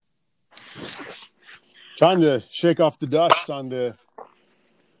Time to shake off the dust on the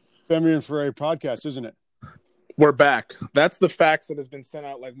Femi and Ferrari podcast, isn't it? We're back. That's the fax that has been sent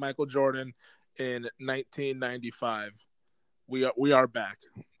out like Michael Jordan in 1995. We are back.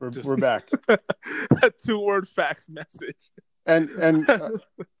 We're back. A 2-word fax message. And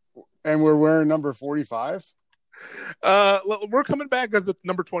we're wearing number 45. We're coming back as the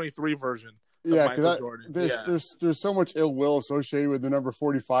number 23 version. Yeah, because there's so much ill will associated with the number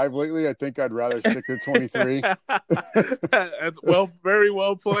 45 lately. I think I'd rather stick with 23. Well, very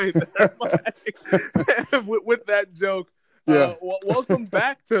well played there, Mike. with that joke. Yeah. Welcome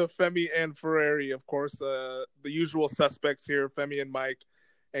back to Femi and Ferrari. Of course, the usual suspects here, Femi and Mike.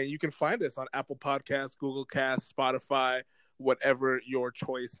 And you can find us on Apple Podcasts, Google Cast, Spotify, whatever your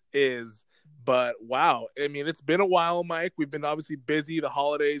choice is. But wow, I mean, it's been a while, Mike. We've been obviously busy. The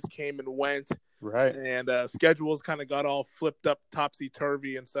holidays came and went. Right. And schedules kind of got all flipped up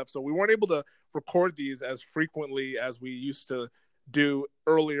topsy-turvy and stuff. So we weren't able to record these as frequently as we used to do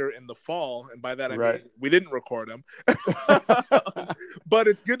earlier in the fall. And by that, I mean, we didn't record them. But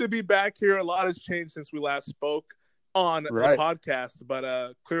it's good to be back here. A lot has changed since we last spoke on the podcast.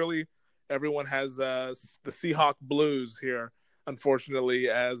 But clearly, everyone has the Seahawk blues here, unfortunately,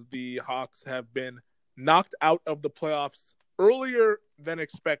 as the Hawks have been knocked out of the playoffs earlier than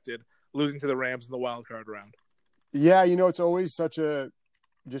expected, losing to the Rams in the wild card round. Yeah, it's always such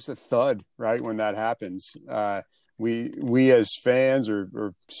just a thud, right, when that happens. We as fans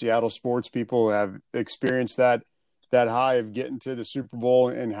or Seattle sports people have experienced that high of getting to the Super Bowl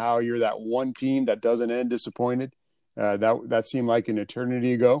and how you're that one team that doesn't end disappointed. That seemed like an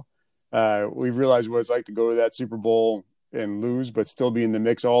eternity ago. We've realized what it's like to go to that Super Bowl and lose, but still be in the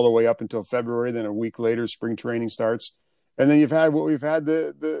mix all the way up until February. Then a week later, spring training starts. And then you've had what we've had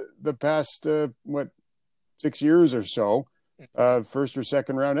the past, 6 years or so, first or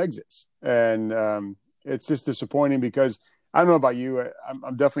second round exits. And it's just disappointing because I don't know about you.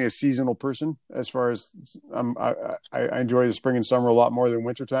 I'm definitely a seasonal person as far as I enjoy the spring and summer a lot more than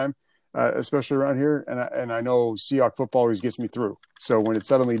wintertime, especially around here. And I know Seahawk football always gets me through. So when it's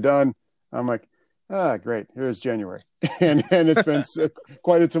suddenly done, I'm like, great. Here's January. and it's been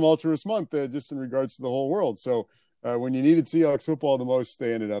quite a tumultuous month just in regards to the whole world. So when you needed Seahawks football the most,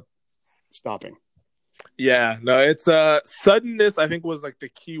 they ended up stopping. Yeah, no, it's suddenness, I think, was like the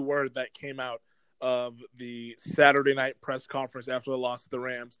key word that came out of the Saturday night press conference after the loss to the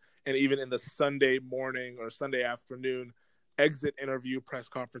Rams. And even in the Sunday morning or Sunday afternoon exit interview press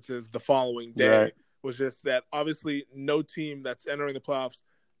conferences the following day was just that obviously no team that's entering the playoffs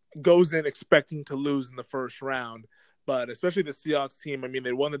goes in expecting to lose in the first round, but especially the Seahawks team. I mean,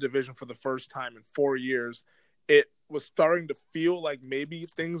 they won the division for the first time in 4 years. It was starting to feel like maybe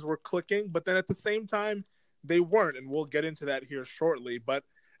things were clicking, but then at the same time, they weren't, and we'll get into that here shortly. But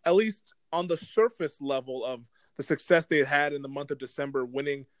at least on the surface level of the success they had in the month of December,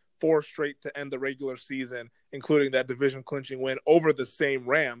 winning 4 straight to end the regular season, including that division-clinching win over the same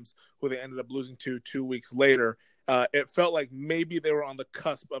Rams, who they ended up losing to 2 weeks later. It felt like maybe they were on the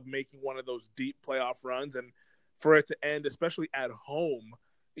cusp of making one of those deep playoff runs, and for it to end, especially at home,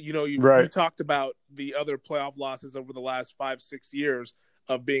 you talked about the other playoff losses over the last 5-6 years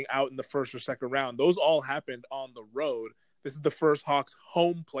of being out in the first or second round. Those all happened on the road. This is the first Hawks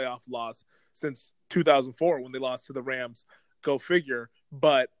home playoff loss since 2004 when they lost to the Rams. Go figure.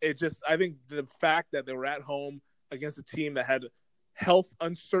 But I think the fact that they were at home against a team that had health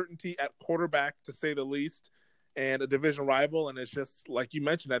uncertainty at quarterback, to say the least, and a division rival, and it's just like you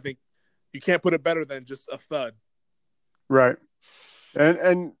mentioned, I think you can't put it better than just a thud. Right.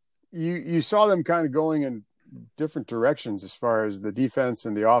 And you saw them kind of going in different directions as far as the defense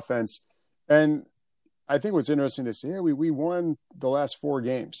and the offense. And I think what's interesting to see, we won the last 4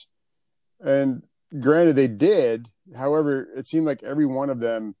 games. And granted, they did. However, it seemed like every one of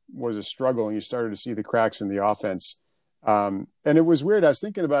them was a struggle, and you started to see the cracks in the offense. And it was weird. I was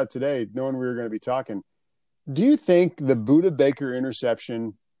thinking about it today, knowing we were going to be talking. Do you think the Budda Baker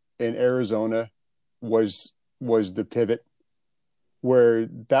interception in Arizona was the pivot, where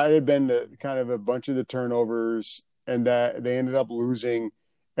that had been kind of a bunch of the turnovers and that they ended up losing?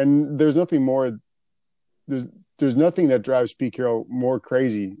 And there's nothing more. There's nothing that drives Pete Carroll more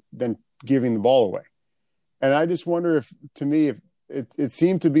crazy than giving the ball away. And I just wonder if it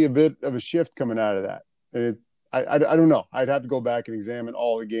seemed to be a bit of a shift coming out of that. And I don't know. I'd have to go back and examine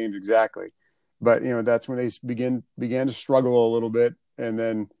all the games exactly. But, that's when they began to struggle a little bit. And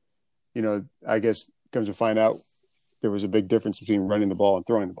then, I guess comes to find out there was a big difference between running the ball and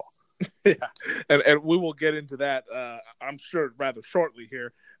throwing the ball. Yeah. And we will get into that, I'm sure, rather shortly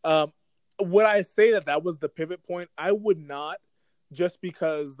here. Would I say that was the pivot point? I would not, just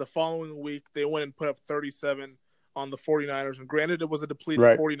because the following week they went and put up 37 on the 49ers. And granted, it was a depleted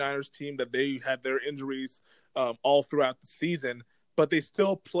Right. 49ers team that they had their injuries all throughout the season, but they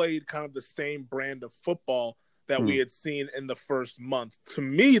still played kind of the same brand of football that we had seen in the first month. To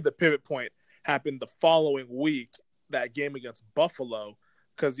me, the pivot point happened the following week, that game against Buffalo,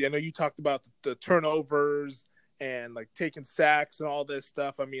 because I know you talked about the turnovers and like taking sacks and all this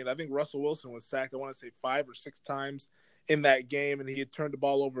stuff. I mean, I think Russell Wilson was sacked, I want to say 5 or 6 times in that game, and he had turned the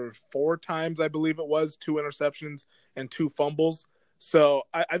ball over 4 times, I believe it was, 2 interceptions and 2 fumbles. So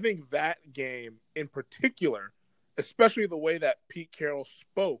I think that game in particular, especially the way that Pete Carroll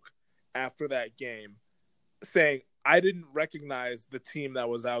spoke after that game, saying, I didn't recognize the team that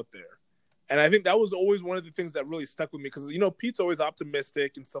was out there. And I think that was always one of the things that really stuck with me, because, Pete's always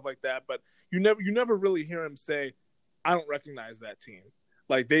optimistic and stuff like that, but you never really hear him say, I don't recognize that team.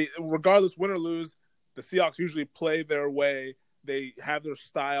 Like, they, regardless, win or lose, the Seahawks usually play their way. They have their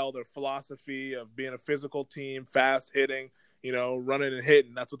style, their philosophy of being a physical team, fast hitting, running and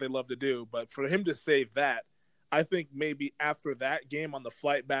hitting. That's what they love to do. But for him to say that, I think maybe after that game on the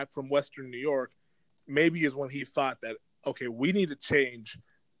flight back from Western New York, maybe is when he thought that, okay, we need to change,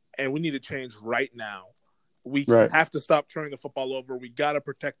 and we need to change right now. We have to stop turning the football over. We got to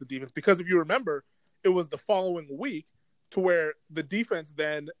protect the defense. Because if you remember, it was the following week to where the defense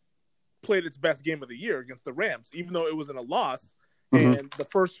then played its best game of the year against the Rams, even though it was in a loss. Mm-hmm. And the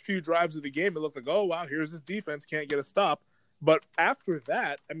first few drives of the game, it looked like, oh, wow, here's this defense, can't get a stop. But after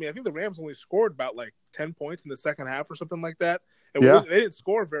that, I think the Rams only scored about like 10 points in the second half or something like that. And they didn't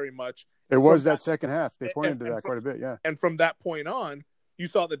score very much. It was that second half. They pointed to that quite a bit, yeah. And from that point on, you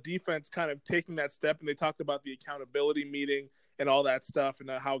saw the defense kind of taking that step, and they talked about the accountability meeting and all that stuff, and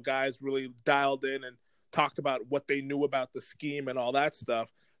how guys really dialed in and talked about what they knew about the scheme and all that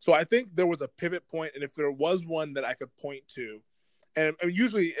stuff. So I think there was a pivot point, and if there was one that I could point to, and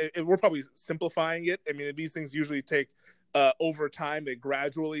usually we're probably simplifying it. I mean, these things usually take over time. They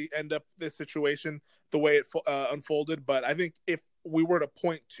gradually end up this situation the way it unfolded. But I think if we were to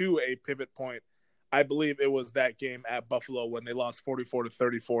point to a pivot point, I believe it was that game at Buffalo when they lost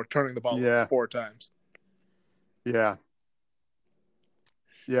 44-34, turning the ball over 4 times. Yeah.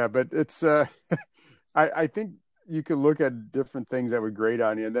 Yeah, but it's I think you could look at different things that would grate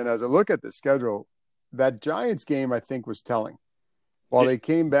on you. And then as I look at the schedule, that Giants game, I think, was telling. While they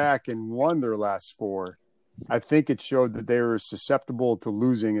came back and won their last 4, I think it showed that they were susceptible to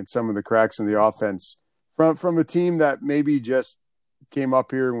losing in some of the cracks in the offense from a team that maybe just came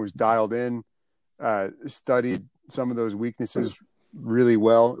up here and was dialed in, studied some of those weaknesses really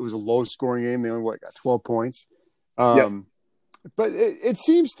well. It was a low-scoring game. They only got 12 points. But it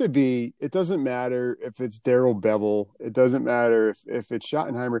seems to be, it doesn't matter if it's Darrell Bevell. It doesn't matter if it's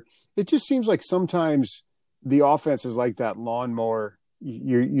Schottenheimer. It just seems like sometimes the offense is like that lawnmower.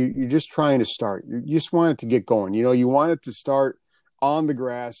 You're just trying to start. You just want it to get going. You want it to start on the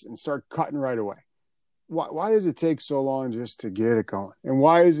grass and start cutting right away. Why does it take so long just to get it going? And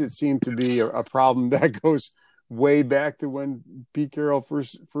why does it seem to be a problem that goes way back to when Pete Carroll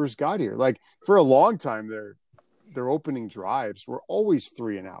first got here? Like, for a long time their opening drives were always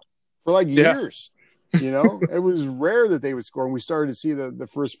 3 and out for like years. It was rare that they would score. And we started to see the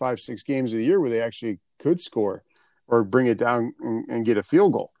first 5-6 games of the year where they actually could score or bring it down and get a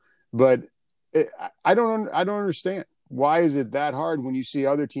field goal. But I don't understand. Why is it that hard when you see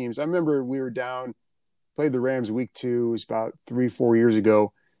other teams? I remember we were down, played the Rams week 2, it was about 3-4 years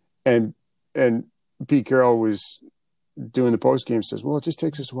ago. And Pete Carroll was doing the post game, says, well, it just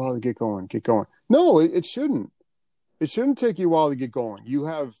takes us a while to get going. No, it shouldn't. It shouldn't take you a while to get going. You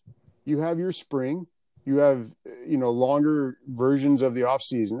have your spring. You have, longer versions of the off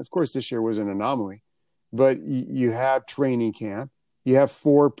season. Of course, this year was an anomaly, but you have training camp. You have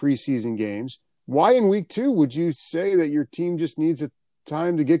 4 preseason games. Why in week 2 would you say that your team just needs a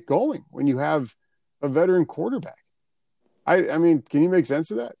time to get going when you have a veteran quarterback? I mean, can you make sense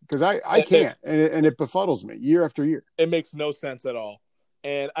of that? Because I can't, and it befuddles me year after year. It makes no sense at all.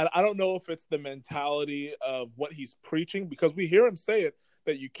 And I don't know if it's the mentality of what he's preaching, because we hear him say it,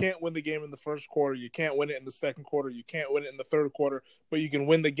 that you can't win the game in the first quarter, you can't win it in the second quarter, you can't win it in the third quarter, but you can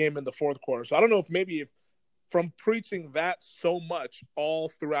win the game in the fourth quarter. So I don't know if from preaching that so much all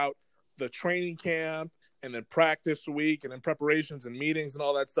throughout the training camp and then practice week and then preparations and meetings and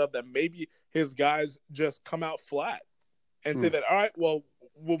all that stuff, that maybe his guys just come out flat and say that, all right, well,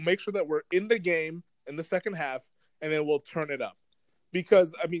 we'll make sure that we're in the game in the second half, and then we'll turn it up.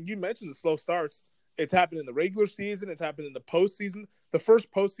 Because, I mean, you mentioned the slow starts. It's happened in the regular season. It's happened in the postseason. The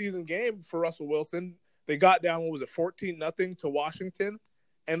first postseason game for Russell Wilson, they got down, 14-0 to Washington.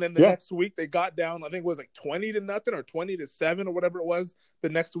 And then the Yeah. next week they got down, I think it was like 20-0 or 20-7 or whatever it was the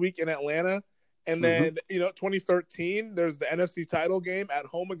next week in Atlanta. And then, 2013, there's the NFC title game at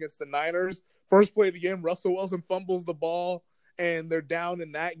home against the Niners. First play of the game, Russell Wilson fumbles the ball, and they're down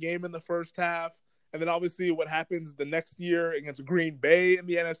in that game in the first half. And then obviously what happens the next year against Green Bay in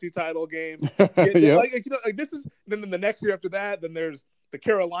the NFC title game. Yep. This is then the next year after that, then there's the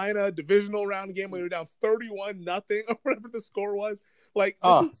Carolina divisional round game where they were down 31-0 or whatever the score was. Like,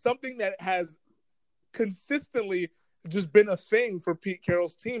 this is something that has consistently just been a thing for Pete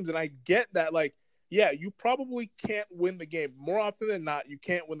Carroll's teams. And I get that, like, yeah, you probably can't win the game. More often than not, you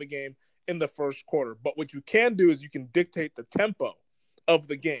can't win the game in the first quarter. But what you can do is you can dictate the tempo of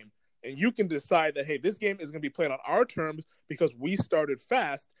the game. And you can decide that, hey, this game is going to be played on our terms because we started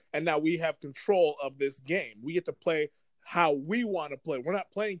fast, and now we have control of this game. We get to play how we want to play. We're not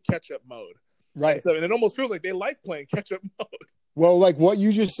playing catch-up mode. Right. And it almost feels like they like playing catch-up mode. Well, like what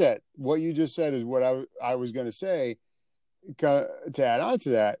you just said is what I was going to say. To add on to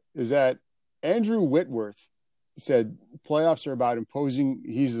that is that Andrew Whitworth said playoffs are about imposing.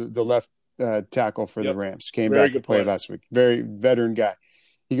 He's the left tackle for the Rams. Came back to play last week. Very veteran guy.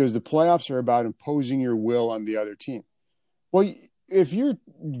 He goes, the playoffs are about imposing your will on the other team. Well, if you're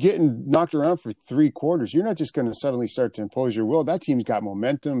getting knocked around for 3 quarters, you're not just going to suddenly start to impose your will. That team's got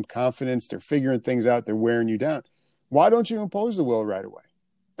momentum, confidence. They're figuring things out. They're wearing you down. Why don't you impose the will right away?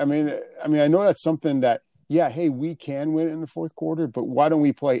 I mean, I know that's something that, yeah, hey, we can win in the fourth quarter, but why don't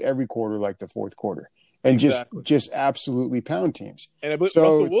we play every quarter like the fourth quarter and just absolutely pound teams? And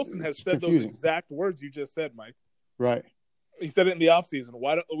Russell Wilson has said those exact words you just said, Mike. Right. He said it in the offseason.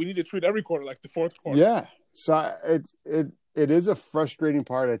 Why don't we need to treat every quarter like the fourth quarter? Yeah. So it is a frustrating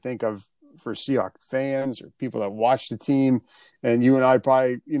part, I think, for Seahawks fans or people that watch the team. And you and I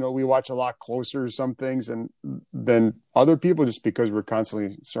probably, we watch a lot closer some things than other people just because we're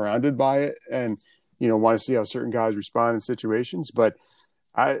constantly surrounded by it and, want to see how certain guys respond in situations. But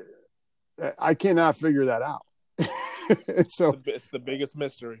I cannot figure that out. So it's the biggest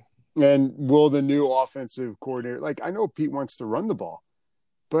mystery. And will the new offensive coordinator, like, I know Pete wants to run the ball,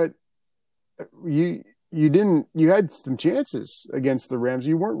 but you had some chances against the Rams.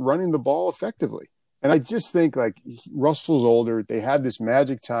 You weren't running the ball effectively. And I just think, like, Russell's older. They had this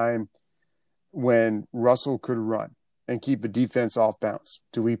magic time when Russell could run and keep the defense off bounds.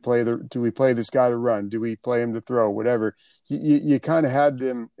 Do we play this guy to run? Do we play him to throw? Whatever. You kind of had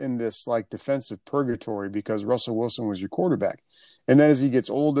them in this, like, defensive purgatory because Russell Wilson was your quarterback. And then as he gets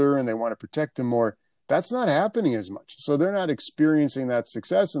older and they want to protect him more, that's not happening as much. So they're not experiencing that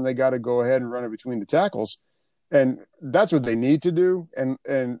success, and they got to go ahead and run it between the tackles. And that's what they need to do.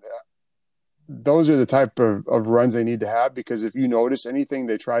 And those are the type of runs they need to have, because if you notice, anything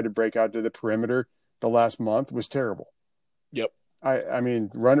they tried to break out to the perimeter the last month was terrible. Yep. I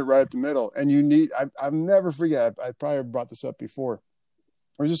mean, run it right up the middle. And I'll never forget, I probably brought this up before.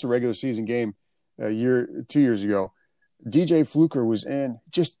 It was just a regular season game 2 years ago. DJ Fluker was in,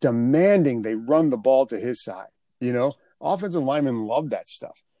 just demanding they run the ball to his side. Offensive linemen love that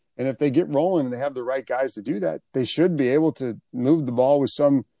stuff. And if they get rolling and they have the right guys to do that, they should be able to move the ball with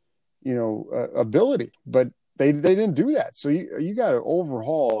some, ability. But they didn't do that. So you got to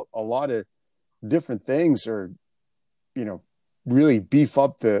overhaul a lot of different things, or, really beef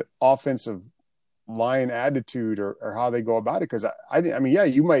up the offensive line attitude or how they go about it. Because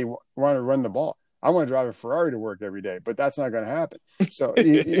you might want to run the ball. I want to drive a Ferrari to work every day, but that's not going to happen. So,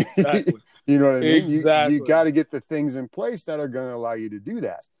 exactly. You know what I mean? Exactly. You got to get the things in place that are going to allow you to do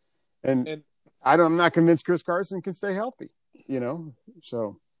that. And I'm not convinced Chris Carson can stay healthy,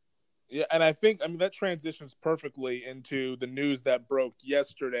 so. Yeah. And I think, that transitions perfectly into the news that broke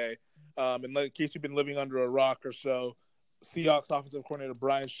yesterday. And in case you've been living under a rock or so, Seahawks offensive coordinator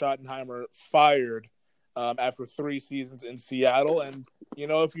Brian Schottenheimer fired after 3 seasons in Seattle. And,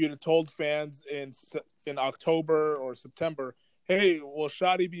 if you'd have told fans in October or September, hey, will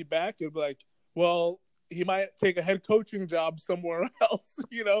Schotty be back? It'd be like, well, he might take a head coaching job somewhere else,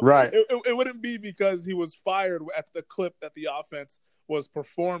 Right. It wouldn't be because he was fired at the clip that the offense was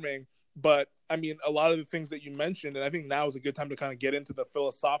performing. But, a lot of the things that you mentioned, and I think now is a good time to kind of get into the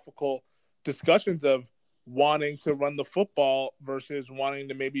philosophical discussions of wanting to run the football versus wanting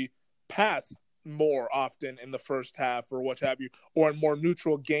to maybe pass more often in the first half or what have you, or in more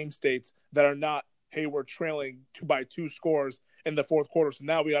neutral game states that are not, hey, we're trailing 2 scores in the fourth quarter, so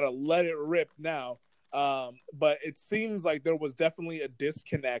now we got to let it rip now. But it seems like there was definitely a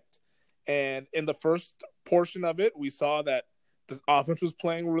disconnect. And in the first portion of it, we saw that the offense was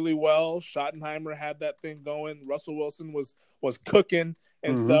playing really well. Schottenheimer had that thing going. Russell Wilson was cooking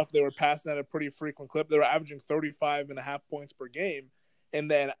and stuff. They were passing at a pretty frequent clip. They were averaging 35.5 points per game. And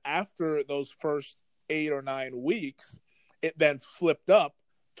then after those first 8 or 9 weeks, it then flipped up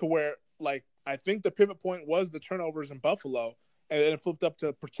to where, like, I think the pivot point was the turnovers in Buffalo, and then it flipped up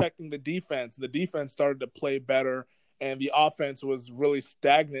to protecting the defense. The defense started to play better, and the offense was really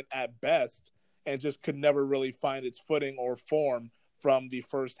stagnant at best and just could never really find its footing or form from the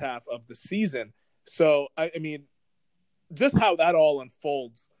first half of the season. So, I mean, just how that all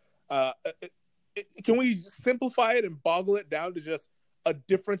unfolds, can we simplify it and boggle it down to just a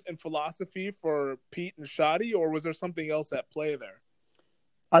difference in philosophy for Pete and Shotty, or was there something else at play there?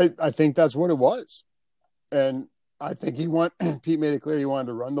 I think that's what it was. And I think Pete made it clear he wanted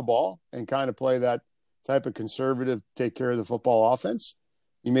to run the ball and kind of play that type of conservative, take care of the football offense.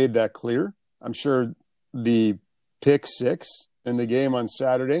 He made that clear. I'm sure the pick six in the game on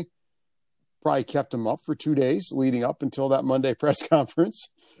Saturday probably kept him up for 2 days leading up until that Monday press conference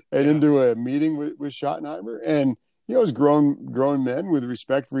and into a meeting with Schottenheimer. And, you know, as grown men with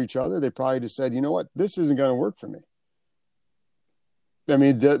respect for each other, they probably just said, you know what, this isn't going to work for me. I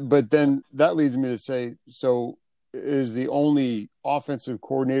mean, but then that leads me to say, so is the only offensive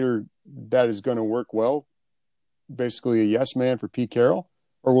coordinator that is going to work well basically a yes man for Pete Carroll,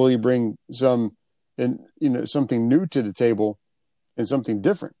 or will he bring something new to the table and something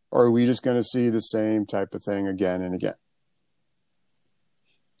different, or are we just going to see the same type of thing again and again?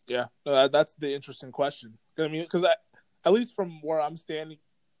 Yeah, that's the interesting question. I mean, because at least from where I'm standing,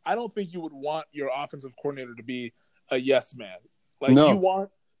 I don't think you would want your offensive coordinator to be a yes man. Like, no.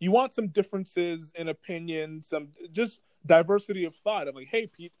 You want some differences in opinion, some just diversity of thought of like, hey,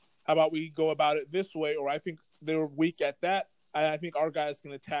 Pete, how about we go about it this way? Or I think they're weak at that. I think our guys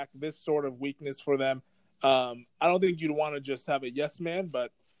can attack this sort of weakness for them. I don't think you'd want to just have a yes man,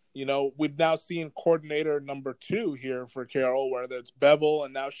 but, you know, we've now seen coordinator number 2 here for Carroll, whether it's Bevel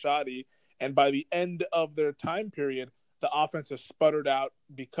and now Shotty. And by the end of their time period, the offense has sputtered out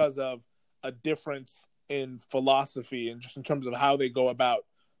because of a difference in philosophy and just in terms of how they go about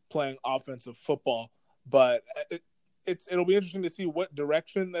playing offensive football. But it'll be interesting to see what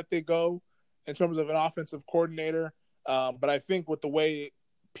direction that they go in terms of an offensive coordinator. But I think with the way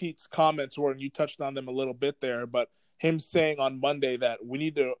Pete's comments were, and you touched on them a little bit there, but him saying on Monday that we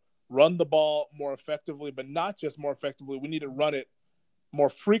need to run the ball more effectively, but not just more effectively, we need to run it more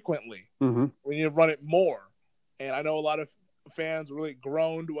frequently. Mm-hmm. We need to run it more. And I know a lot of fans really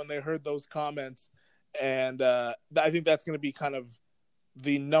groaned when they heard those comments. And I think that's going to be kind of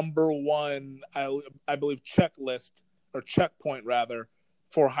the number one, I believe, checklist or checkpoint rather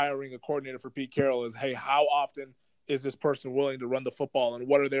for hiring a coordinator for Pete Carroll is, hey, how often is this person willing to run the football, and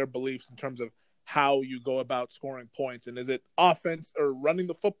what are their beliefs in terms of how you go about scoring points? And is it offense or running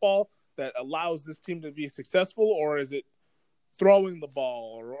the football that allows this team to be successful, or is it throwing the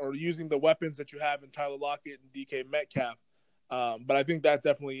ball or using the weapons that you have in Tyler Lockett and DK Metcalf? But I think that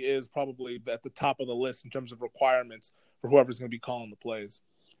definitely is probably at the top of the list in terms of requirements for whoever's going to be calling the plays.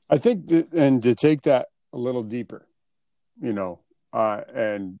 I think and to take that a little deeper, you know,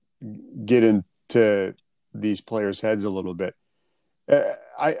 and get into these players' heads a little bit.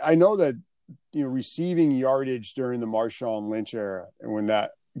 I know that, you know, receiving yardage during the Marshawn Lynch era, and when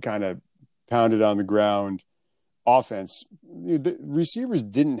that kind of pounded on the ground offense, the receivers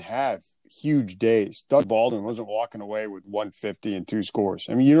didn't have huge days. Doug Baldwin wasn't walking away with 150 and 2 scores.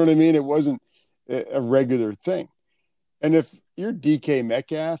 I mean, you know what I mean? It wasn't a regular thing. And if you're DK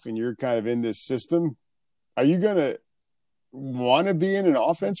Metcalf and you're kind of in this system, are you going to want to be in an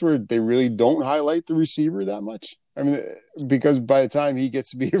offense where they really don't highlight the receiver that much? I mean, because by the time he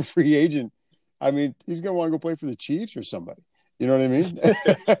gets to be a free agent, I mean, he's going to want to go play for the Chiefs or somebody. You know what I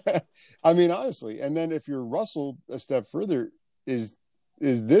mean? I mean, honestly. And then if you're Russell a step further, is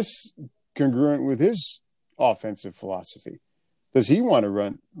this congruent with his offensive philosophy? Does he want to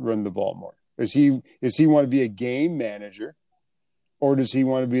run the ball more? Does he want to be a game manager, or does he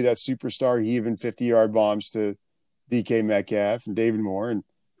want to be that superstar heaving 50-yard bombs to DK Metcalf and David Moore and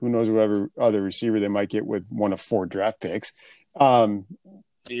who knows whatever other receiver they might get with one of 4 draft picks?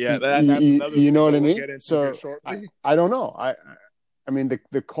 Yeah, that's you know what I mean. So I don't know. I mean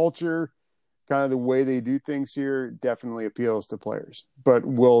the culture, kind of the way they do things here, definitely appeals to players. But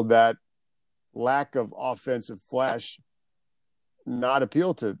will that lack of offensive flash not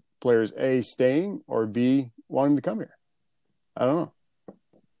appeal to players, A, staying, or B, wanting to come here? I don't know.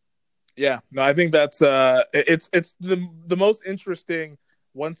 Yeah, no, I think that's it's the most interesting,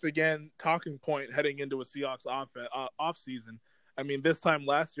 once again, talking point heading into a Seahawks off season. I mean, this time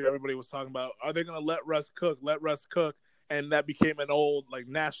last year, everybody was talking about, are they going to let Russ cook? And that became an old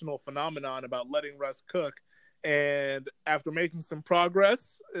national phenomenon about letting Russ cook. And after making some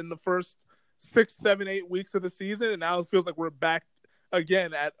progress in the first 6, 7, 8 weeks of the season, and now it feels like we're back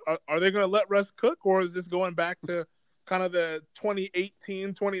again, are they going to let Russ cook, or is this going back to kind of the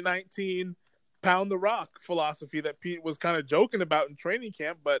 2018, 2019 pound the rock philosophy that Pete was kind of joking about in training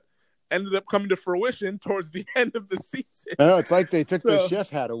camp, but ended up coming to fruition towards the end of the season? I know, it's like they took the chef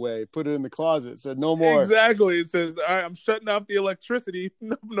hat away, put it in the closet, said no more. Exactly. It says, all right, I'm shutting off the electricity,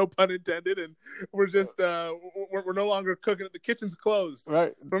 no pun intended, and we're just we're no longer cooking. The kitchen's closed.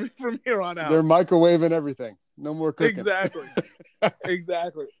 Right. From here on out. They're microwaving everything. No more cooking. Exactly.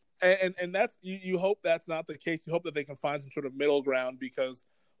 Exactly. And that's you hope that's not the case. You hope that they can find some sort of middle ground, because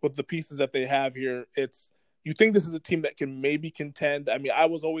with the pieces that they have here, you think this is a team that can maybe contend. I mean, I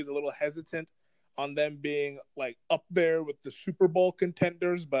was always a little hesitant on them being like up there with the Super Bowl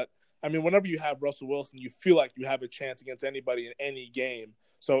contenders, but I mean, whenever you have Russell Wilson, you feel like you have a chance against anybody in any game.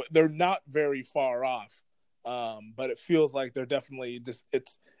 So they're not very far off. But it feels like they're definitely just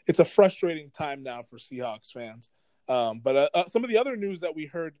it's a frustrating time now for Seahawks fans. But some of the other news that we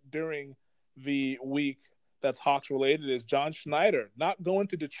heard during the week that's Hawks related is John Schneider not going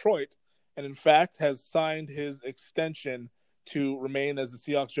to Detroit, and in fact has signed his extension to remain as the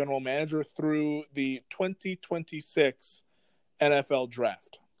Seahawks general manager through the 2026 NFL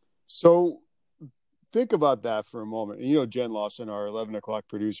draft. So think about that for a moment. You know, Jen Lawson, our 11 o'clock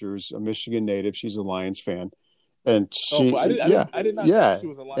producer, is a Michigan native. She's a Lions fan. And she, I did not know she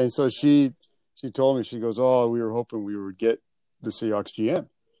was a Lions fan. And so she told me, she goes, oh, we were hoping we would get the Seahawks GM.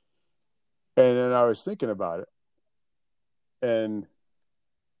 And then I was thinking about it. And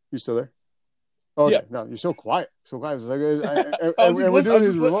you still there? Oh, okay. Yeah. No, you're so quiet. So quiet. It's like, and we're doing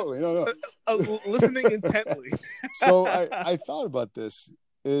this remotely. No. Listening intently. So I thought about this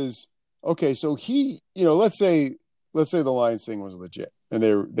is, okay, so he, let's say the Lions thing was legit and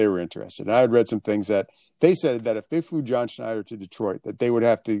they were interested. And I had read some things that they said that if they flew John Schneider to Detroit, that they would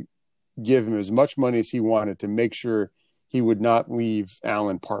have to give him as much money as he wanted to make sure he would not leave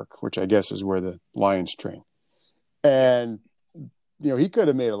Allen Park, which I guess is where the Lions train. And, he could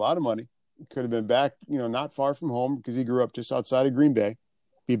have made a lot of money. Could have been back, not far from home, because he grew up just outside of Green Bay,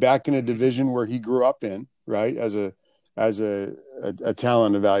 be back in a division where he grew up in, right, as a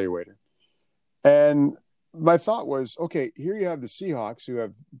talent evaluator. And my thought was, okay, here you have the Seahawks, who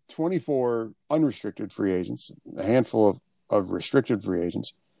have 24 unrestricted free agents, a handful of restricted free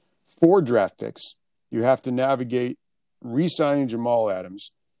agents, 4 draft picks. You have to navigate re-signing Jamal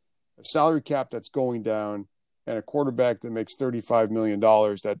Adams, a salary cap that's going down, and a quarterback that makes $35 million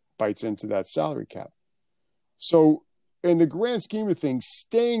that bites into that salary cap. So in the grand scheme of things,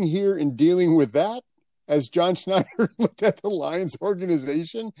 staying here and dealing with that, as John Schneider looked at the Lions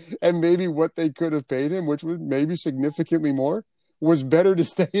organization and maybe what they could have paid him, which was maybe significantly more, was better to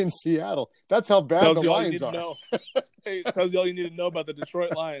stay in Seattle. That's how bad the Lions are. It tells you all you need to know about the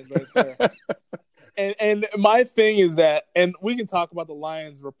Detroit Lions right there. And my thing is that, and we can talk about the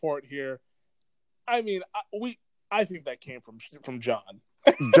Lions report here. I mean, I think that came from John.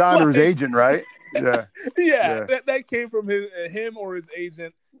 John or his agent, right? Yeah. That came from him or his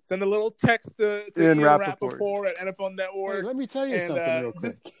agent. Send a little text to Ian Rappaport at NFL Network. Hey, let me tell you something real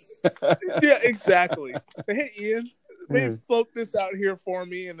quick. Yeah, exactly. Hey, Ian, maybe float this out here for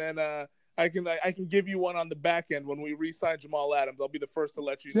me, and then I can give you one on the back end when we re-sign Jamal Adams. I'll be the first to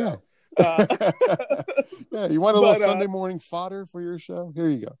let you know. Yeah, you want a little Sunday morning fodder for your show? Here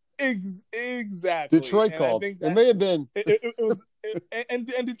you go. Exactly. Detroit called. It may have been. It was, and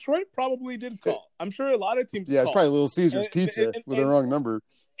Detroit probably did call. I'm sure a lot of teams. Yeah, it's probably Little Caesars Pizza with the wrong number.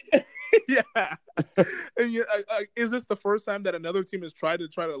 Yeah. And is this the first time that another team has tried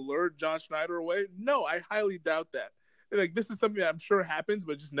to lure John Schneider away? No, I highly doubt that. Like, this is something that I'm sure happens,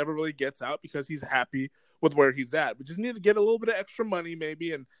 but just never really gets out because he's happy with where he's at. We just need to get a little bit of extra money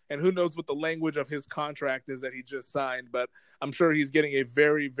maybe, and who knows what the language of his contract is that he just signed, but I'm sure he's getting a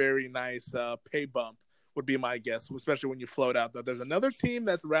very, very nice pay bump would be my guess, especially when you float out that there's another team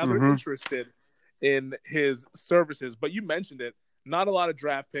that's rather interested in his services. But you mentioned it, not a lot of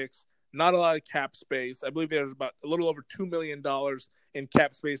draft picks, not a lot of cap space. I believe there's about a little over $2 million in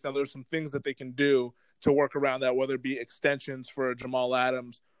cap space. Now there's some things that they can do to work around that, whether it be extensions for Jamal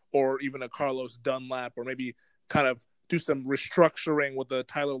Adams or even a Carlos Dunlap, or maybe kind of do some restructuring with the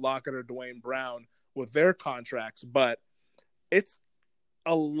Tyler Lockett or Dwayne Brown with their contracts. But it's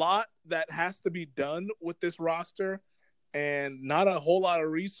a lot that has to be done with this roster and not a whole lot of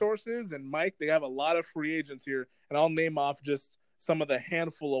resources. And Mike, they have a lot of free agents here, and I'll name off just some of the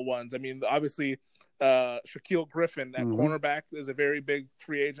handful of ones. I mean, obviously, Shaquille Griffin at cornerback is a very big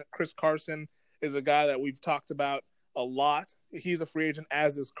free agent. Chris Carson is a guy that we've talked about a lot. He's a free agent,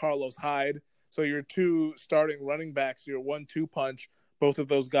 as is Carlos Hyde. So your 2 starting running backs, your 1-2 punch, both of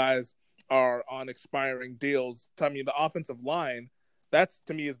those guys are on expiring deals. I mean, the offensive line, That's,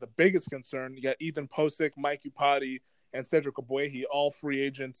 to me, is the biggest concern. You got Ethan Posick, Mike Upati, and Cedric Ogbuehi, all free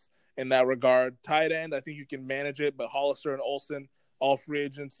agents in that regard. Tight end, I think you can manage it, but Hollister and Olsen, all free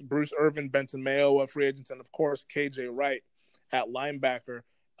agents. Bruce Irvin, Benson Mayo, free agents, and of course KJ Wright at linebacker.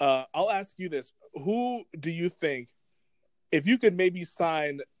 I'll ask you this: who do you think, if you could maybe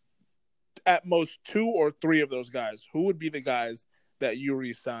sign at most 2 or 3 of those guys, who would be the guys that you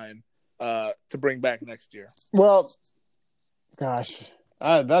re-sign to bring back next year? Well, gosh,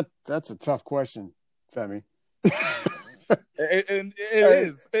 that's a tough question, Femi. And it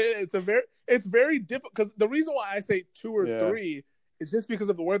is. It's very difficult, because the reason why I say 2 or 3 is just because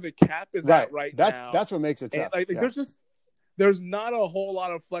of where the cap is at right now. That's what makes it tough. And, there's not a whole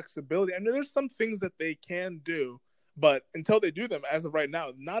lot of flexibility. I mean, there's some things that they can do, but until they do them, as of right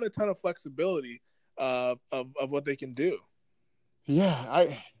now, not a ton of flexibility of what they can do. Yeah,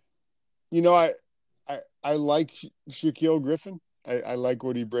 I like Shaquille Griffin. I like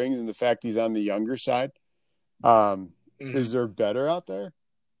what he brings and the fact he's on the younger side. Is there better out there?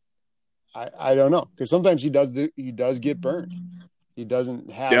 I don't know, because sometimes he does get burned. He doesn't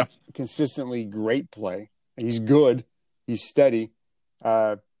have consistently great play. He's good, he's steady,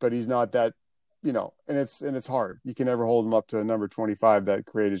 but he's not that, and it's hard. You can never hold him up to a number 25 that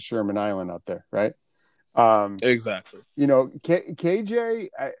created Sherman Island out there, right? Exactly. KJ,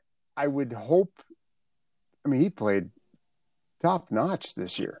 I would hope. I mean, he played top notch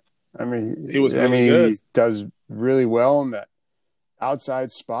this year. I mean, he was really good. He does really well in that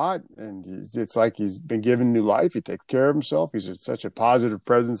outside spot, and it's like he's been given new life. He takes care of himself. He's such a positive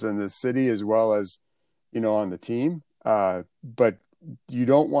presence in the city as well as, on the team. But you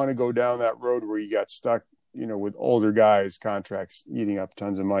don't want to go down that road where you got stuck, with older guys' contracts eating up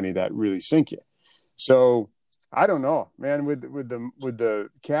tons of money that really sink you. So I don't know, man. With the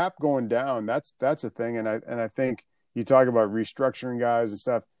cap going down, that's a thing. And I think you talk about restructuring guys and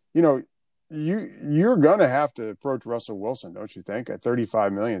stuff. You're gonna have to approach Russell Wilson, don't you think? At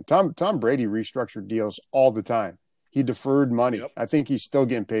 $35 million, Tom Brady restructured deals all the time. He deferred money. Yep. I think he's still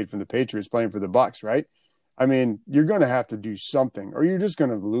getting paid from the Patriots playing for the Bucs, right? I mean, you're gonna have to do something, or you're just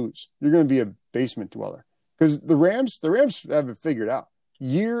gonna lose. You're gonna be a basement dweller, because the Rams have it figured out.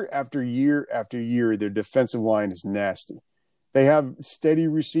 Year after year after year, their defensive line is nasty. They have steady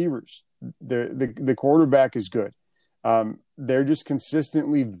receivers. The quarterback is good. They're just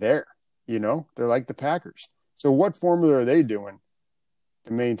consistently there. They're like the Packers. So what formula are they doing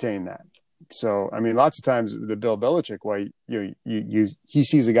to maintain that? So, I mean, lots of times the Bill Belichick, why he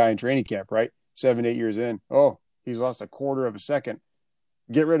sees a guy in training camp, right? 7-8 years in. Oh, he's lost a quarter of a second.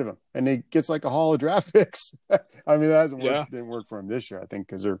 Get rid of him. And he gets like a haul of draft picks. I mean, that didn't work for him this year, I think,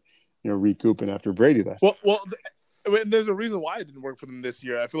 because they're, recouping after Brady left. Well, there's a reason why it didn't work for them this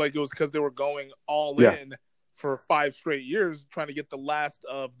year. I feel like it was because they were going all in for 5 straight years, trying to get the last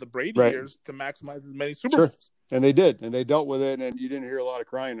of the Brady years to maximize as many Super Bowls. And they did, and they dealt with it, and you didn't hear a lot of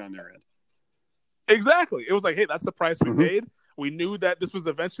crying on their end. Exactly. It was like, hey, that's the price we paid. We knew that this was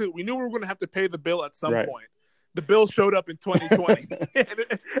we knew we were going to have to pay the bill at some point. The bill showed up in 2020,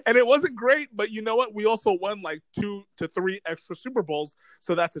 and it wasn't great, but you know what? We also won like 2 to 3 extra Super Bowls,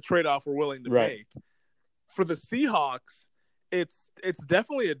 so that's a trade-off we're willing to make. For the Seahawks, it's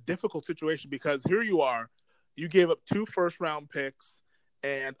definitely a difficult situation, because here you are. You gave up 2 first-round picks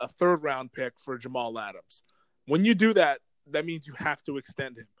and a 3rd-round pick for Jamal Adams. When you do that, that means you have to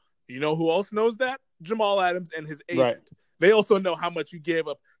extend him. You know who else knows that? Jamal Adams and his agent. They also know how much you gave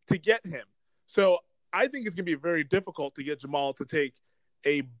up to get him. So I think it's going to be very difficult to get Jamal to take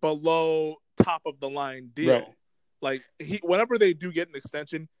a below top-of-the-line deal. Like, whenever they do get an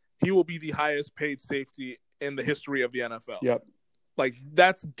extension, he will be the highest-paid safety in the history of the NFL. Like,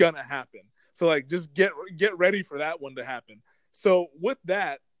 that's going to happen. So, like, just get ready for that one to happen. So, with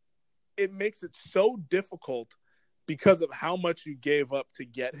that, it makes it so difficult because of how much you gave up to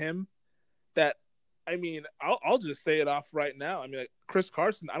get him that, I mean, I'll just say it off right now. I mean, like, Chris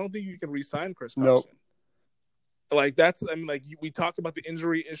Carson, I don't think you can re-sign Chris Carson. Nope. Like, we talked about the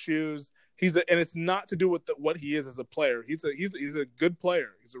injury issues. And it's not to do with what he is as a player. He's a good player.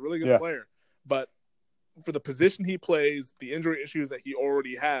 He's a really good player. But for the position he plays, the injury issues that he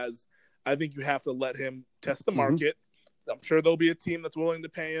already has, I think you have to let him test the market. I'm sure there'll be a team that's willing to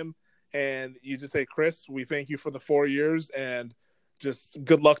pay him. And you just say, Chris, we thank you for the 4 years, and just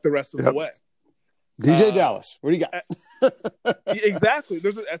good luck the rest of the way. DJ Dallas, what do you got? Exactly.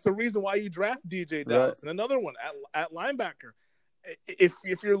 That's the reason why you draft DJ Dallas. And another one at linebacker.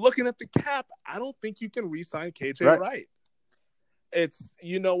 If you're looking at the cap, I don't think you can re-sign KJ Wright. It's,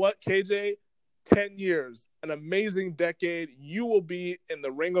 you know what, KJ, 10 years, an amazing decade. You will be in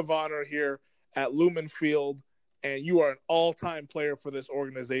the Ring of Honor here at Lumen Field. and you are an all-time player for this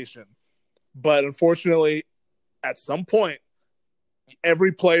organization. But unfortunately, at some point,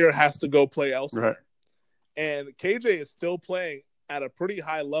 every player has to go play elsewhere. Right. And KJ is still playing at a pretty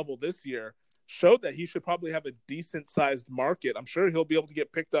high level this year, showed that he should probably have a decent-sized market. I'm sure he'll be able to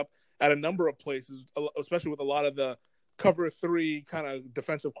get picked up at a number of places, especially with a lot of the cover three kind of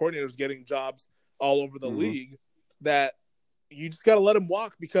defensive coordinators getting jobs all over the league, that you just got to let him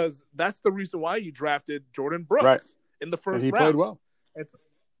walk, because that's the reason why you drafted Jordan Brooks in the first round. And he played well.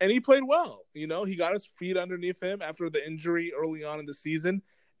 And he played well. You know, he got his feet underneath him after the injury early on in the season,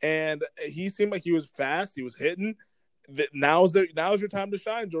 and he seemed like he was fast. He was hitting. Now's your time to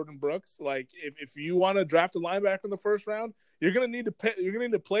shine, Jordan Brooks. Like, if you want to draft a linebacker in the first round, you're gonna need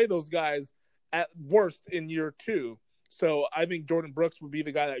to play those guys at worst in year 2. So I think Jordan Brooks would be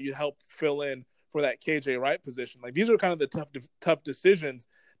the guy that you help fill in for that KJ Wright position. Like, these are kind of the tough decisions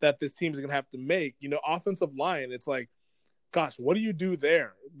that this team is gonna have to make. You know, offensive line. It's like, gosh, what do you do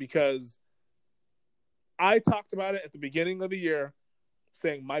there? Because I talked about it at the beginning of the year,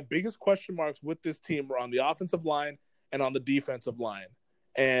 saying my biggest question marks with this team were on the offensive line and on the defensive line.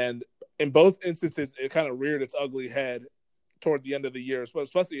 And in both instances, it kind of reared its ugly head toward the end of the year,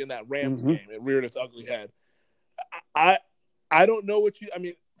 especially in that Rams game. It reared its ugly head. I don't know what I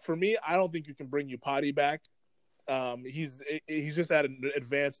mean, for me, I don't think you can bring Upati back. He's just at an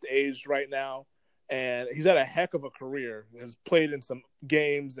advanced age right now, and he's had a heck of a career. Has played in some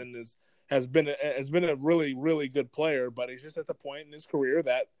games and has been a really, really good player, but he's just at the point in his career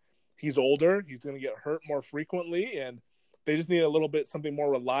that he's older. He's going to get hurt more frequently, and they just need something more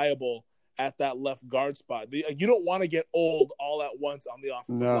reliable at that left guard spot. You don't want to get old all at once on the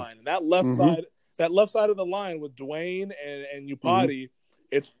offensive line, and that left side of the line with Dwayne and Upati,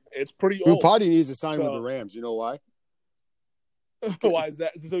 it's pretty old. Upati needs to sign with the Rams. You know why? Why is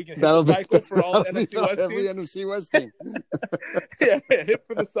that? So we can hit the cycle for all NFC West every teams? NFC West team. Yeah, hit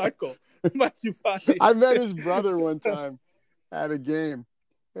for the cycle. Mike Upati. I met his brother one time at a game,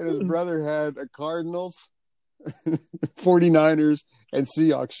 and his brother had a Cardinals, 49ers, and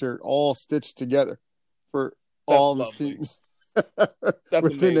Seahawks shirt all stitched together for all of his teams.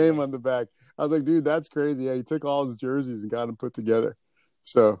 With the name on the back. I was like, dude, that's crazy. Yeah, he took all his jerseys and got them put together.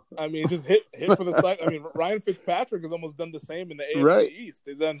 So I mean, just hit for the cycle. I mean, Ryan Fitzpatrick has almost done the same in the AFC East.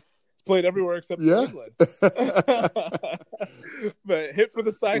 He's played everywhere except New England. But hit for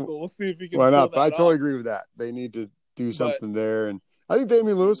the cycle. We'll see if he can. Why not? I totally agree with that. They need to do something there, and I think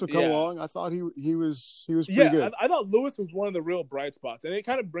Damian Lewis would come along. I thought he was pretty good. I thought Lewis was one of the real bright spots, and it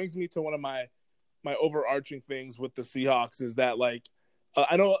kind of brings me to one of my overarching things with the Seahawks is that, like,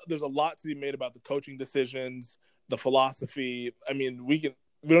 I know there's a lot to be made about the coaching decisions, the philosophy. I mean, we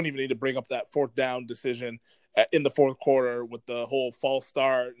don't even need to bring up that 4th down decision in the 4th quarter with the whole false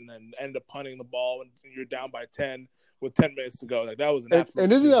start and then end up punting the ball and you're down by 10 with 10 minutes to go. Like, that was an absolute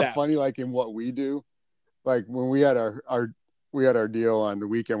and isn't disaster. that funny? Like, in what we do, like when we had our deal on the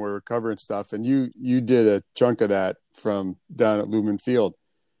weekend where we were covering stuff, and you did a chunk of that from down at Lumen Field.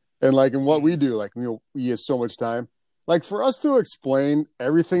 And like in what we do, like we have so much time. Like, for us to explain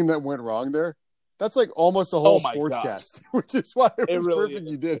everything that went wrong there, that's like almost a whole sportscast, which is why it was really perfect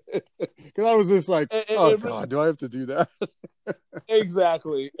you did it. Because I was just like, God, do I have to do that?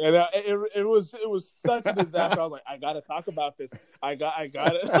 Exactly. And it was such a disaster. I was like, I got to talk about this. I got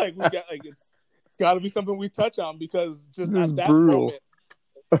it. Like, it's got to be something we touch on, because just at that brutal. Moment,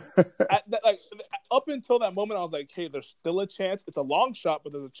 up until that moment, I was like, hey, there's still a chance. It's a long shot,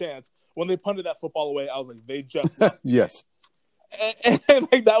 but there's a chance. When they punted that football away, I was like, they just lost. Yes. And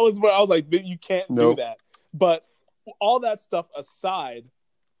like, that was where I was like, you can't do that. But all that stuff aside,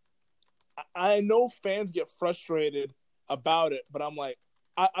 I know fans get frustrated about it, but I'm like,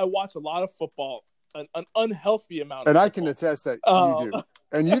 I watch a lot of football, an unhealthy amount. And I can attest that you do.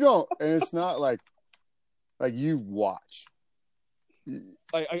 And you don't. And it's not like you watch.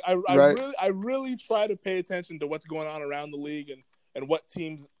 Like I really try to pay attention to what's going on around the league and what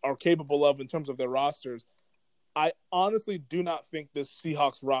teams are capable of in terms of their rosters. I honestly do not think this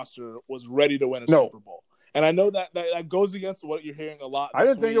Seahawks roster was ready to win a Super Bowl. And I know that goes against what you're hearing a lot. I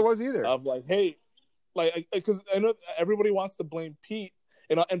didn't think it was either. Of like, hey, like, because I know everybody wants to blame Pete,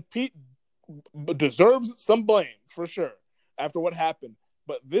 and Pete deserves some blame for sure after what happened.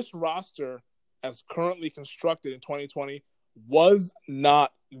 But this roster, as currently constructed in 2020, was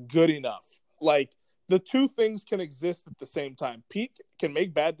not good enough. Like, the two things can exist at the same time. Pete can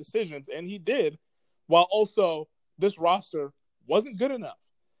make bad decisions, and he did, while also this roster wasn't good enough.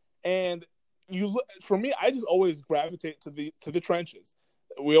 And for me, I just always gravitate to the trenches.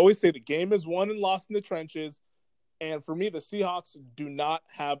 We always say the game is won and lost in the trenches. And for me, the Seahawks do not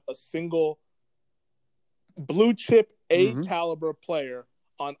have a single blue chip A Mm-hmm. caliber player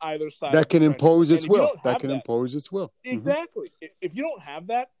on either side That of the can trenches. impose And its if you will. don't That have can that, impose its will. Mm-hmm. exactly. If you don't have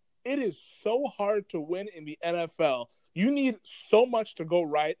that, it is so hard to win in the NFL. You need so much to go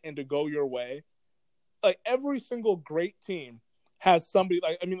right and to go your way. Like every single great team has somebody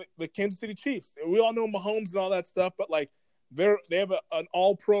like the Kansas City Chiefs. We all know Mahomes and all that stuff, but like they have an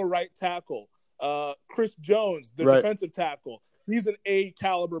all pro right tackle. Chris Jones, their Right. defensive tackle. He's an A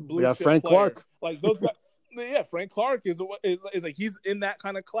caliber blue Yeah, chip Frank player. Clark. Like those guys. Yeah, Frank Clark is like he's in that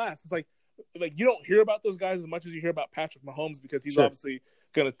kind of class. It's like you don't hear about those guys as much as you hear about Patrick Mahomes because he's obviously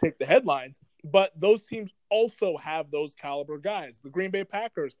going to take the headlines. But those teams also have those caliber guys. The Green Bay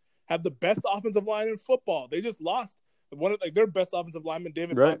Packers have the best offensive line in football. They just lost one of their best offensive lineman,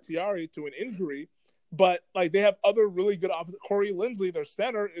 David Bakhtiari, to an injury. But like they have other really good offensive. Corey Linsley, their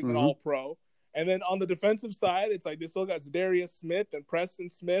center, is an all-pro. And then on the defensive side, it's like they still got Darius Smith and Preston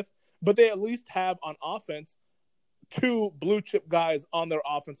Smith, but they at least have on offense 2 blue chip guys on their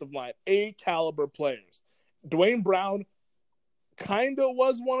offensive line, A caliber players. Dwayne Brown kind of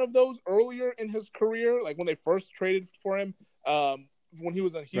was one of those earlier in his career, like when they first traded for him. When he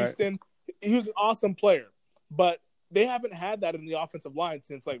was in Houston, he was an awesome player, but they haven't had that in the offensive line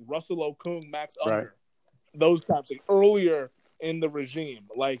since like Russell Okung, Max Unger, those types, like earlier in the regime.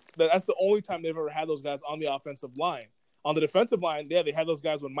 Like that's the only time they've ever had those guys on the offensive line. On the defensive line, yeah, they had those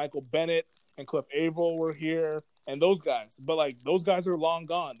guys when Michael Bennett and Cliff Averill were here and those guys. But like those guys are long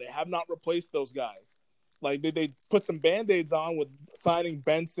gone. They have not replaced those guys. Like they put some Band-Aids on with signing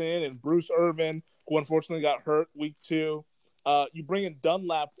Benson and Bruce Irvin, who unfortunately got hurt week 2. You bring in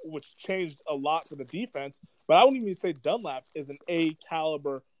Dunlap, which changed a lot for the defense. But I wouldn't even say Dunlap is an A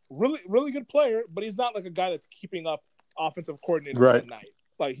caliber, really, really good player, but he's not like a guy that's keeping up offensive coordinators at night.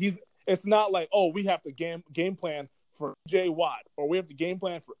 Like it's not like, oh, we have to game plan for Jay Watt or we have to game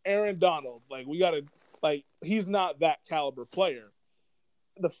plan for Aaron Donald. Like he's not that caliber player.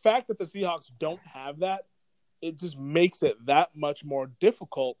 The fact that the Seahawks don't have that, it just makes it that much more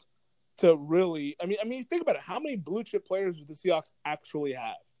difficult to really. I mean, think about it. How many blue chip players do the Seahawks actually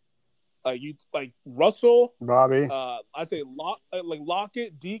have? Like Russell, Bobby. I'd say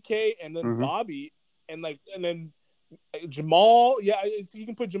Lockett, DK, and then Bobby, and then Jamal. Yeah, you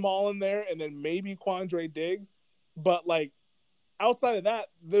can put Jamal in there, and then maybe Quandre Diggs. But like outside of that,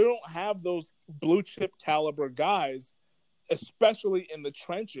 they don't have those blue chip caliber guys, especially in the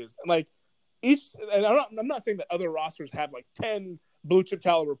trenches. And like and I'm not saying that other rosters have like 10 blue chip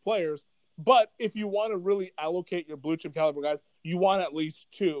caliber players, but if you want to really allocate your blue chip caliber guys, you want at least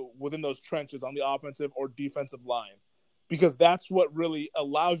 2 within those trenches on the offensive or defensive line, because that's what really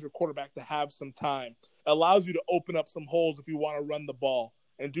allows your quarterback to have some time, allows you to open up some holes if you want to run the ball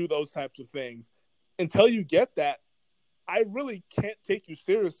and do those types of things. Until you get that, I really can't take you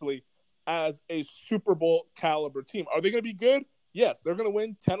seriously as a Super Bowl caliber team. Are they going to be good? Yes, they're going to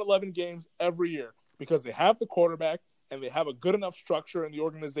win 10, 11 games every year because they have the quarterback and they have a good enough structure in the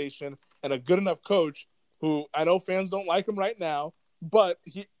organization and a good enough coach who, I know fans don't like him right now, but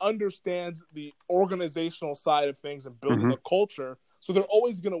he understands the organizational side of things and building a culture. So they're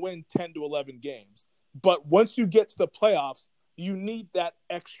always going to win 10 to 11 games. But once you get to the playoffs, you need that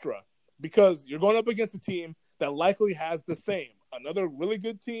extra because you're going up against a team that likely has the same. Another really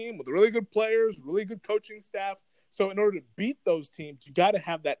good team with really good players, really good coaching staff. So in order to beat those teams, you got to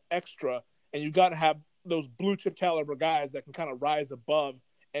have that extra, and you got to have those blue chip caliber guys that can kind of rise above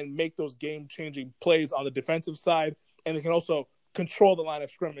and make those game-changing plays on the defensive side, and they can also control the line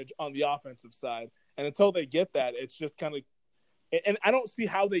of scrimmage on the offensive side. And until they get that, it's just kind of – and I don't see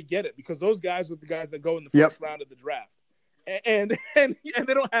how they get it because those guys are the guys that go in the first round of the draft. And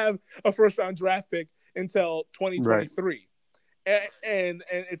they don't have a first-round draft pick until 2023. Right. And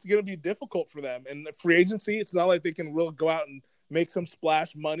it's going to be difficult for them. And the free agency, it's not like they can really go out and make some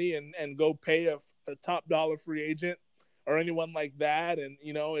splash money and go pay a top dollar free agent or anyone like that. And,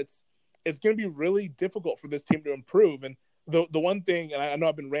 you know, it's going to be really difficult for this team to improve. And the one thing, and I know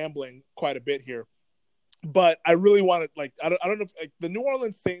I've been rambling quite a bit here, but I really want to, like, I don't know if like, the New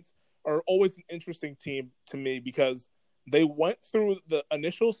Orleans Saints are always an interesting team to me because they went through the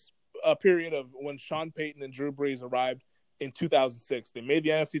initial period of when Sean Payton and Drew Brees arrived in 2006. They made the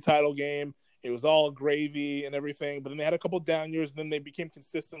NFC title game. It was all gravy and everything, but then they had a couple down years, and then they became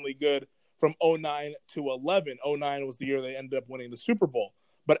consistently good from 2009 to 2011. 2009 was the year they ended up winning the Super Bowl.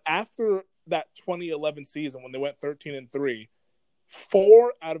 But after that 2011 season, when they went 13-3,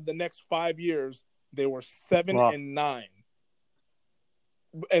 4 out of the next 5 years, they were 7-9.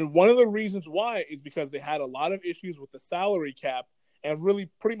 And one of the reasons why is because they had a lot of issues with the salary cap, and really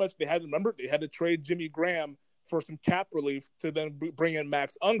pretty much they had to trade Jimmy Graham for some cap relief to then bring in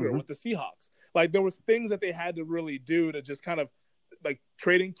Max Unger with the Seahawks. Like there was things that they had to really do to just kind of like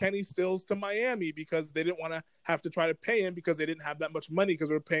trading Kenny Stills to Miami because they didn't want to have to try to pay him because they didn't have that much money because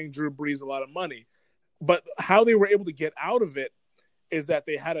they were paying Drew Brees a lot of money. But how they were able to get out of it is that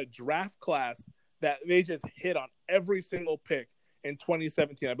they had a draft class that they just hit on every single pick in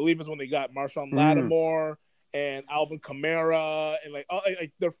 2017. I believe is when they got Marshawn Lattimore and Alvin Kamara, and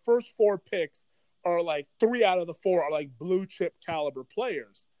like their first 4 picks are like 3 out of the 4 are like blue chip caliber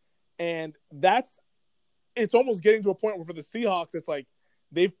players. And it's almost getting to a point where for the Seahawks, it's like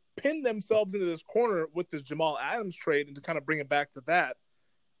they've pinned themselves into this corner with this Jamal Adams trade. And to kind of bring it back to that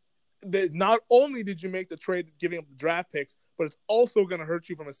not only did you make the trade giving up the draft picks, but it's also going to hurt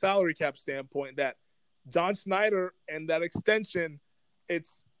you from a salary cap standpoint that John Schneider and that extension,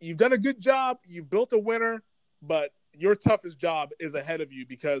 you've done a good job. You've built a winner, but your toughest job is ahead of you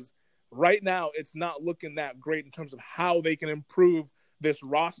because right now it's not looking that great in terms of how they can improve this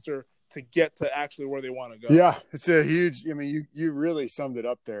roster to get to actually where they want to go. Yeah, it's a huge. I mean, you really summed it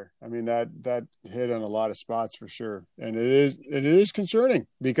up there. I mean, that hit on a lot of spots for sure, and it is concerning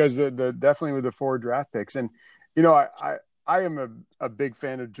because the definitely with the 4 draft picks, and I am a big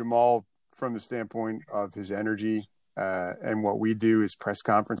fan of Jamal from the standpoint of his energy and what we do is press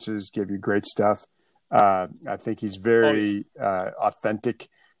conferences give you great stuff. I think he's very authentic.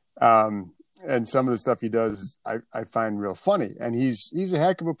 And some of the stuff he does, I find real funny. And he's a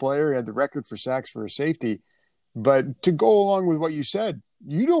heck of a player. He had the record for sacks for a safety. But to go along with what you said,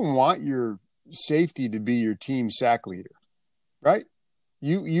 you don't want your safety to be your team sack leader, right?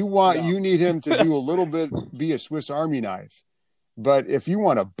 You need him to do a little bit, be a Swiss Army knife. But if you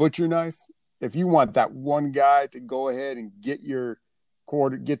want a butcher knife, if you want that one guy to go ahead and get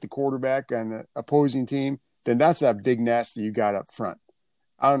the quarterback on the opposing team, then that's that big nasty you got up front.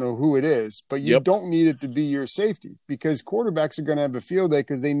 I don't know who it is, but you don't need it to be your safety because quarterbacks are going to have a field day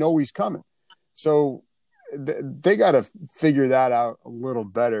because they know he's coming. So they got to figure that out a little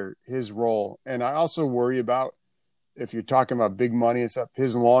better, his role. And I also worry about, if you're talking about big money and stuff,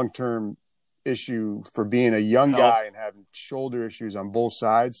 his long-term issue for being a young guy and having shoulder issues on both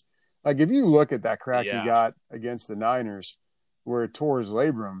sides. Like if you look at that crack he got against the Niners where it tore his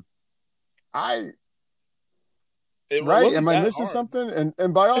labrum, right? Am I missing something?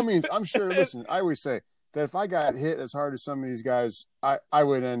 And by all means, I'm sure, listen, I always say that if I got hit as hard as some of these guys, I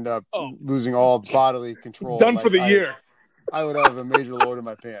would end up losing all bodily control. Done for the year. I would have a major load in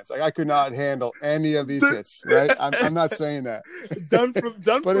my pants. Like I could not handle any of these hits, right? I'm not saying that. Done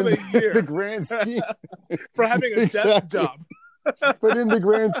for the year. The grand scheme. For having a desk job. But in the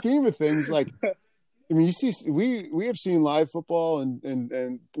grand scheme of things, like, I mean, you see, we have seen live football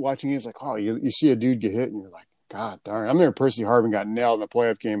and watching games like, oh, you see a dude get hit and you're like, God darn. I remember Percy Harvin got nailed in the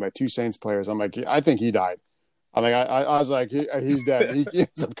playoff game by 2 Saints players. I'm like, I think he died. I'm like, I was like, he's dead. He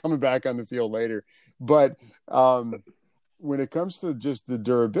ends up coming back on the field later. But when it comes to just the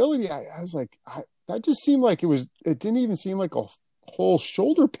durability, I was like, that just seemed like it didn't even seem like a whole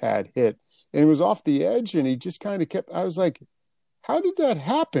shoulder pad hit. And it was off the edge and he just kind of kept, I was like, how did that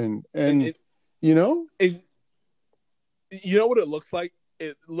happen? And, you know what it looks like?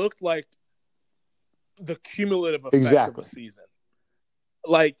 It looked like the cumulative effect of a season.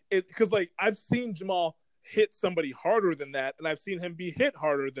 Like because like I've seen Jamal hit somebody harder than that, and I've seen him be hit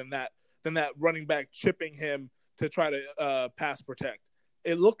harder than that running back chipping him to try to pass protect.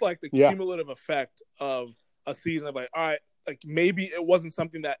 It looked like the cumulative effect of a season of like, all right, like maybe it wasn't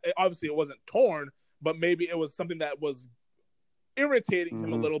something that obviously it wasn't torn, but maybe it was something that was irritating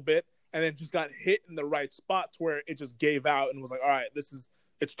him a little bit, and then just got hit in the right spot to where it just gave out and was like, all right,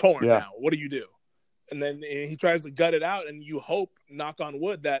 it's torn now. What do you do? And then he tries to gut it out, and you hope, knock on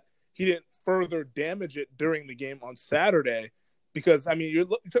wood, that he didn't further damage it during the game on Saturday. Because, I mean,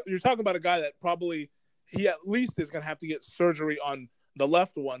 you're talking about a guy that probably he at least is going to have to get surgery on the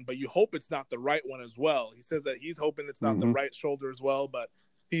left one, but you hope it's not the right one as well. He says that he's hoping it's not the right shoulder as well, but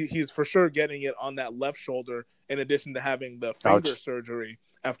he's for sure getting it on that left shoulder in addition to having the finger surgery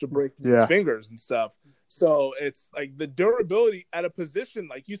after breaking his fingers and stuff. So it's like the durability at a position,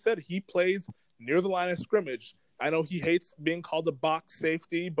 like you said, he plays near the line of scrimmage. I know he hates being called a box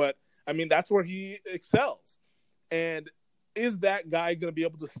safety, but I mean, that's where he excels. And is that guy going to be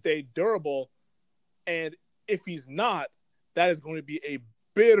able to stay durable? And if he's not, that is going to be a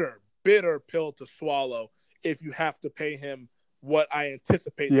bitter, bitter pill to swallow if you have to pay him what I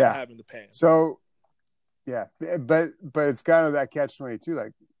anticipate having to pay him. So, but it's kind of that catch-22.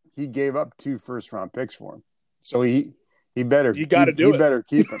 Like, he gave up 2 first-round picks for him. So he better keep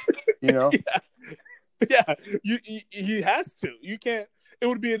him, you know? He has to. You can't. It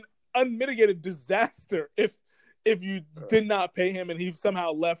would be an unmitigated disaster if you did not pay him and he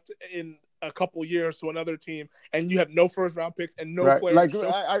somehow left in a couple years to another team, and you have no first round picks and no right. players. Like,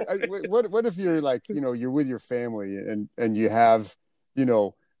 what if you're like, you're with your family and you have,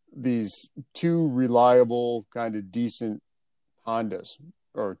 these two reliable kind of decent Hondas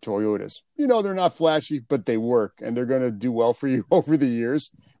or Toyotas. They're not flashy, but they work and they're going to do well for you over the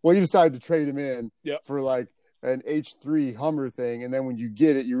years. Well, you decide to trade them in for like an H3 Hummer thing. And then when you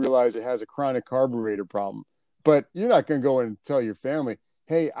get it, you realize it has a chronic carburetor problem. But you're not going to go and tell your family,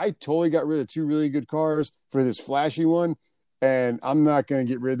 hey, I totally got rid of two really good cars for this flashy one. And I'm not going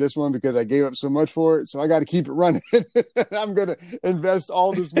to get rid of this one because I gave up so much for it. So I got to keep it running. I'm going to invest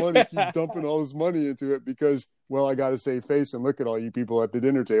all this money, keep dumping all this money into it because, well, I got to save face and look at all you people at the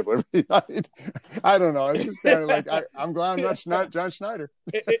dinner table every night. I don't know. It's just kind of like, I'm glad I'm not John Schneider.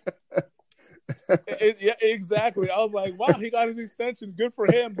 Yeah, exactly. I was like, wow, he got his extension. Good for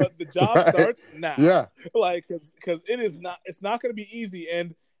him. But the job starts now. Yeah. Like, because it's not going to be easy.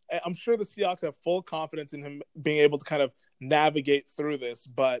 And I'm sure the Seahawks have full confidence in him being able to kind of navigate through this,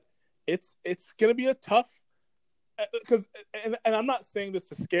 but it's going to be a tough because and I'm not saying this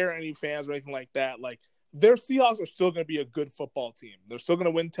to scare any fans or anything like that. Like, their Seahawks are still going to be a good football team. They're still going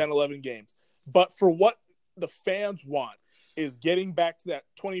to win 10, 11 games. But for what the fans want is getting back to that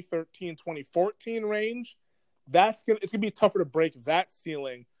 2013, 2014 range. It's going to be tougher to break that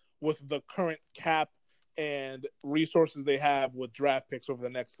ceiling with the current cap and resources they have with draft picks over the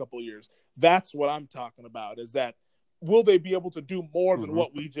next couple of years. That's what I'm talking about, is that will they be able to do more than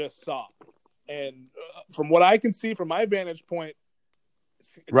what we just saw? And from what I can see from my vantage point,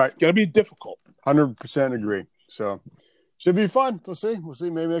 it's going to be difficult. 100% agree. So should be fun. We'll see.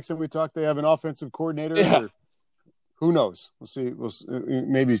 Maybe next time we talk, they have an offensive coordinator. Or who knows? We'll see.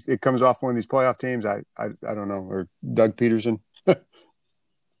 Maybe it comes off one of these playoff teams. I don't know. Or Doug Peterson.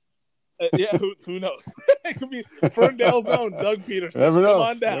 Yeah, who knows? It could be Ferndale's own Doug Peterson. Never know. Come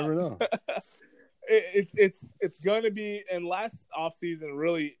on down. Never know. It's going to be. And last offseason,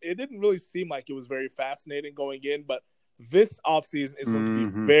 really, it didn't really seem like it was very fascinating going in, but this offseason is going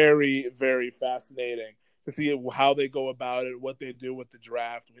to be very, very fascinating to see how they go about it, what they do with the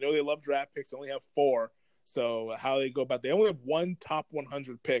draft. We know they love draft picks. They only have 4, so how they go about. They only have 1 top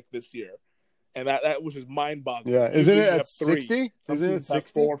 100 pick this year. And that which is mind-boggling. Yeah, isn't it at 60? Isn't it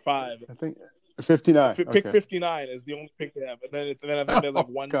 60? 4 or 5. I think 59. Pick 59 is the only pick they have, and then I think there's like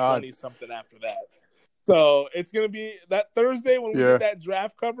 120 something after that. So it's gonna be that Thursday when we get that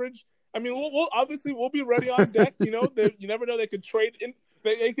draft coverage. I mean, we'll be ready on deck. You never know, they could trade in.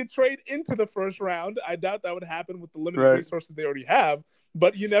 They could trade into the first round. I doubt that would happen with the limited resources they already have,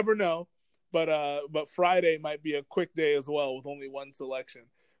 but you never know. But Friday might be a quick day as well with only 1 selection.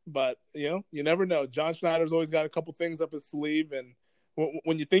 But, you never know. John Schneider's always got a couple things up his sleeve, and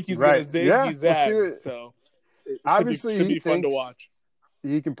when you think he's going to zig, he zags. So obviously should be fun to watch.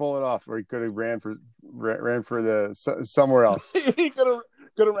 He can pull it off, or he could have ran for the somewhere else. He could have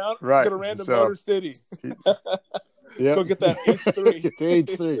ran to Motor City. Go get that H3. Get the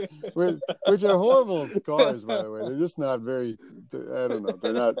H3, which are horrible cars, by the way. They're just not very. I don't know.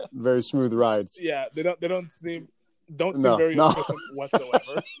 They're not very smooth rides. Yeah, they don't seem very efficient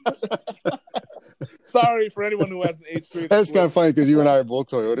whatsoever. Sorry for anyone who has an H3. That's kind of funny because you and I are both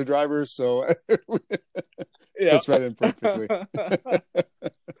Toyota drivers, so that's right in perfectly.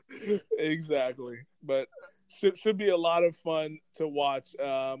 Exactly. But should be a lot of fun to watch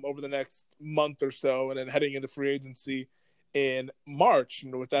over the next month or so, and then heading into free agency in March.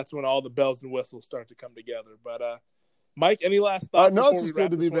 And that's when all the bells and whistles start to come together. But Mike, any last thoughts? No, it's just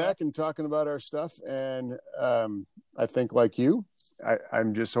good to be back and talking about our stuff. And I think, like you,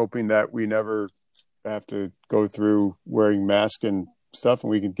 I'm just hoping that we never have to go through wearing masks and stuff,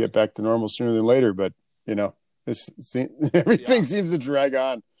 and we can get back to normal sooner than later. But everything seems to drag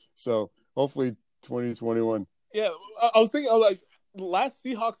on. So hopefully 2021. Yeah, I was like, the last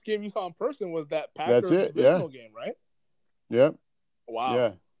Seahawks game you saw in person was that Packers divisional game, right? Yep. Wow.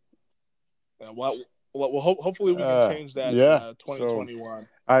 Yeah. Well, hopefully we can change that in 2021.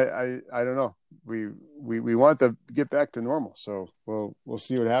 So I don't know. We want to get back to normal, so we'll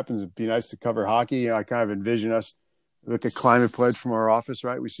see what happens. It'd be nice to cover hockey. I kind of envision us look at Climate Pledge from our office,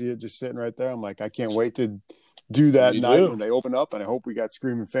 right? We see it just sitting right there. I'm like, I can't wait to do that night when they open up, and I hope we got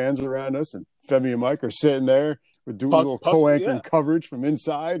screaming fans around us, and Femi and Mike are sitting there with doing a little co-anchoring coverage from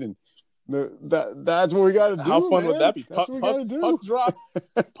inside, and that's what we got to do. How fun would that be? That's what we got to do.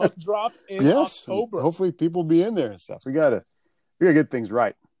 Puck drop in October. Hopefully people be in there and stuff. We gotta get things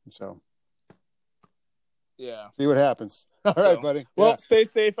right. So see what happens. All right, buddy. Well, stay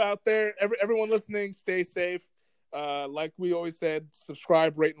safe out there. Everyone listening, stay safe. Like we always said,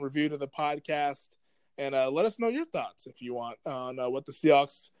 subscribe, rate, and review to the podcast, and let us know your thoughts if you want on what the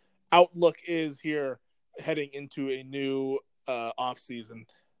Seahawks outlook is here heading into a new off season.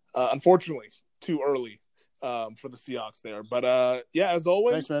 Unfortunately, too early for the Seahawks there. But yeah, as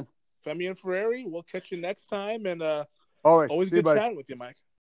always, thanks, man. Femi and Ferrari, we'll catch you next time. And Always always see you, good buddy. chatting with you, Mike.